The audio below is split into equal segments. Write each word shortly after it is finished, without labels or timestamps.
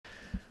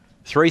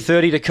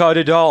3:30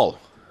 Dakota Doll.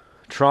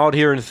 Trialled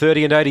here in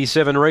 30 and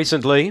 87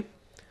 recently.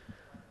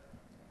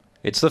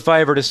 It's the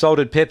favourite.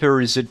 Assaulted Pepper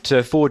is at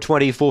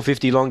 4:20,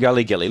 4:50 Long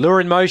Gully Gilly.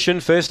 Lure in motion.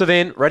 First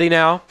event. Ready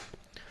now.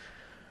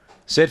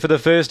 Set for the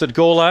first at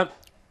Gawler.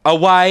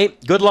 Away.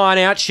 Good line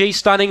out. She's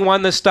Stunning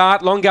won the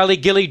start. Long Gully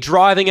Gilly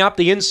driving up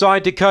the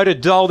inside Dakota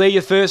Doll. They're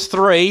your first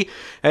three.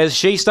 As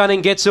She's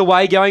Stunning gets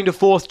away, going to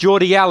fourth,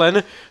 Geordie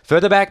Allen.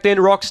 Further back then,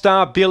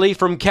 Rockstar Billy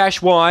from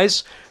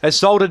Cashwise.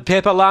 Assaulted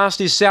Pepper. Last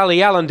is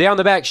Sally Allen. Down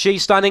the back,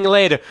 She's Stunning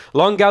led.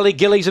 Long Gully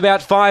Gilly's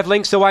about 5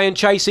 lengths away and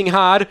chasing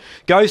hard.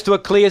 Goes to a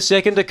clear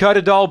second.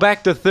 Dakota Doll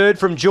back to third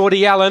from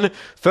Geordie Allen.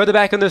 Further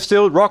back in the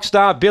still,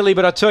 Rockstar Billy.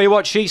 But I tell you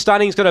what, She's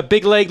Stunning's got a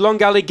big lead. Long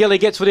Gully Gilly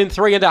gets within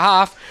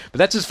 3.5. But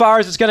that's as far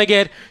as it's going to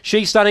get.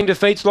 She's Stunning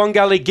defeats Long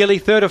Gully Gilly.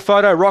 Third a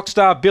photo,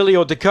 Rockstar Billy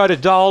or Dakota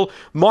Doll.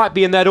 Might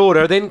be in that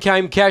order. Then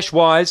came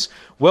Cashwise.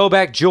 Well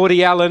back,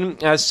 Geordie Allen,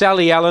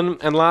 Sally Allen,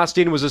 and last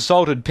in was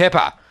Assaulted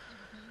Pepper.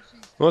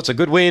 Well, it's a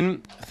good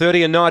win.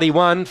 30 and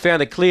 91.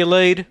 Found a clear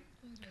lead.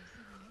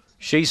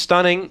 She's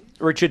Stunning.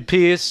 Richard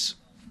Pearce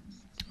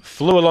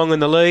flew along in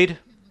the lead.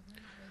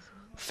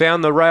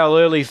 Found the rail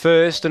early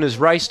first and has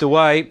raced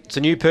away. It's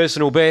a new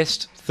personal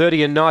best.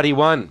 30 and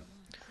 91.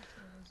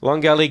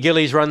 Long Gully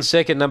Gilly's run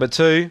second, number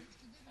 2.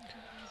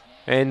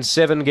 And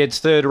 7 gets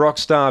third,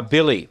 Rockstar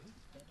Billy.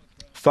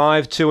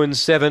 5, 2 and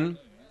 7.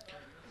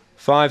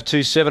 5,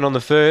 2, 7 on the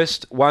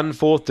first. 1,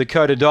 4th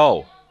Dakota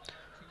Doll.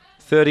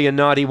 30 and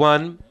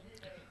 91.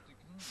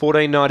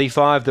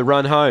 14.95 the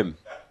run home.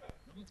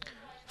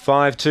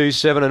 5, 2,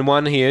 7 and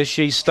 1 here.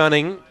 She's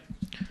Stunning.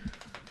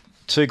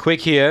 Too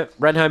quick here.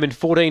 Ran home in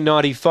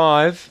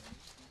 14.95.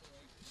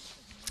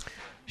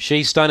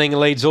 She's Stunning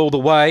leads all the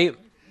way.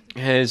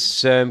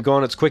 Has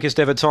gone its quickest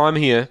ever time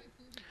here.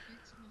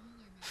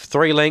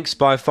 3 lengths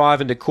by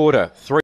 5 1/4. 3